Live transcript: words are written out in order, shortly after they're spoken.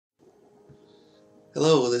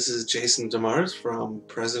Hello, this is Jason Demars from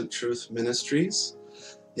Present Truth Ministries.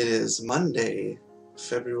 It is Monday,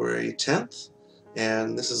 February 10th,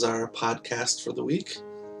 and this is our podcast for the week.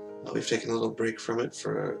 We've taken a little break from it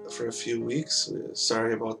for a few weeks.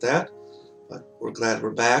 Sorry about that, but we're glad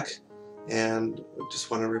we're back, and we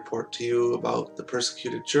just want to report to you about the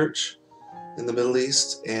persecuted church in the Middle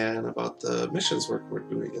East and about the missions work we're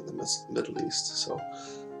doing in the Middle East. So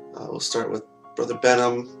we'll start with Brother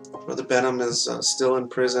Benham. Brother Benham is still in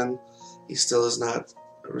prison. He still has not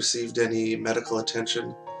received any medical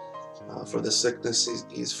attention for the sickness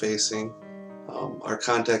he's facing. Our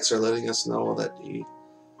contacts are letting us know that he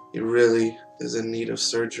really is in need of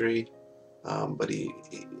surgery, but he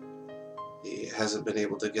hasn't been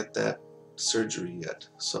able to get that surgery yet.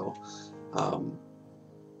 So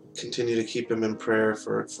continue to keep him in prayer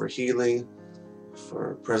for healing,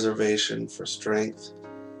 for preservation, for strength.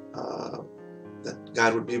 That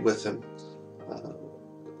God would be with him.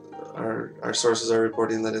 Our sources are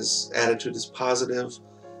reporting that his attitude is positive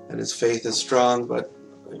and his faith is strong, but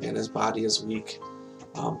again, his body is weak.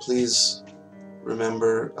 Please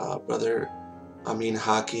remember Brother Amin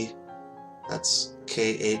Haki. That's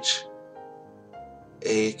Khaki.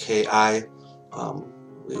 We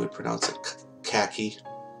would pronounce it khaki,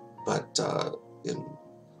 but in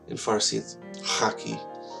Farsi it's Haki.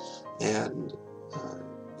 And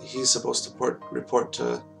he's supposed to report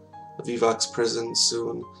to the Vivox prison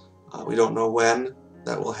soon. We don't know when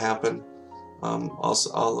that will happen. Also,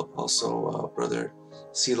 Brother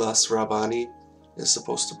Silas Rabani is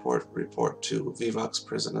supposed to report to Vivox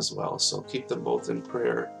prison as well. So keep them both in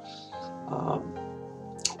prayer.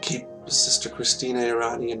 Keep Sister Christina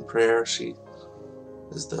Irani in prayer. She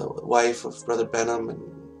is the wife of Brother Benham, and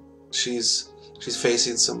she's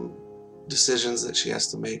facing some decisions that she has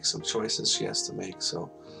to make, some choices she has to make. So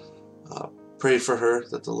pray for her,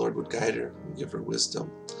 that the Lord would guide her and give her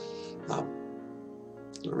wisdom.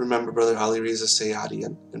 Remember Brother Ali Reza Sayadi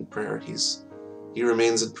in prayer. He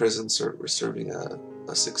remains in prison, serving a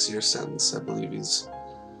 6-year sentence. I believe he's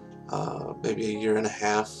maybe a year and a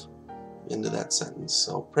half into that sentence.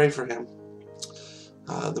 So pray for him.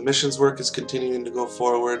 The missions work is continuing to go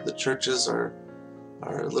forward. The churches are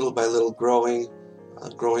little by little growing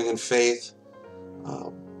in faith.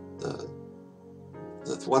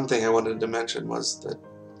 The one thing I wanted to mention was that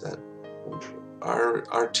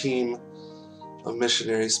our team of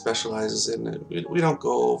missionaries specializes in, we don't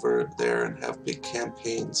go over there and have big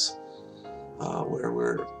campaigns where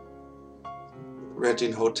we're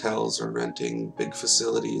renting hotels or renting big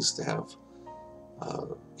facilities to have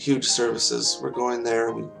huge services. We're going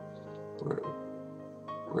there. We're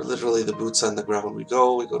literally the boots on the ground. We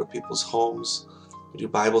go to people's homes. We do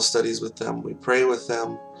Bible studies with them. We pray with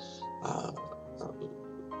them.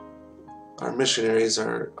 Our missionaries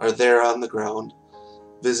are there on the ground,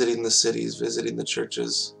 visiting the cities, visiting the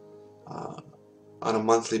churches on a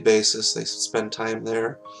monthly basis. They spend time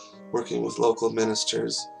there working with local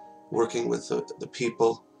ministers, working with the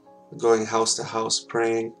people, going house to house,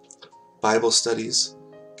 praying, Bible studies.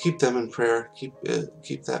 Keep them in prayer. Keep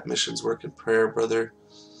that missions work in prayer. Brother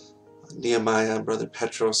Nehemiah and Brother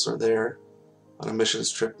Petros are there on a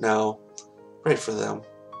missions trip now. Pray for them.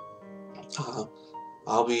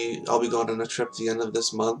 I'll be going on a trip the end of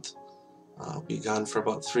this month. I'll be gone for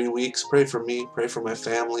about 3 weeks. Pray for me. Pray for my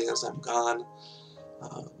family as I'm gone.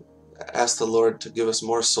 Ask the Lord to give us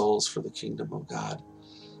more souls for the kingdom of God.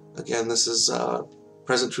 Again, this is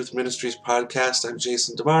Present Truth Ministries podcast. I'm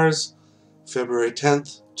Jason Demars. February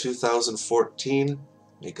 10th, 2014.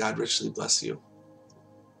 May God richly bless you.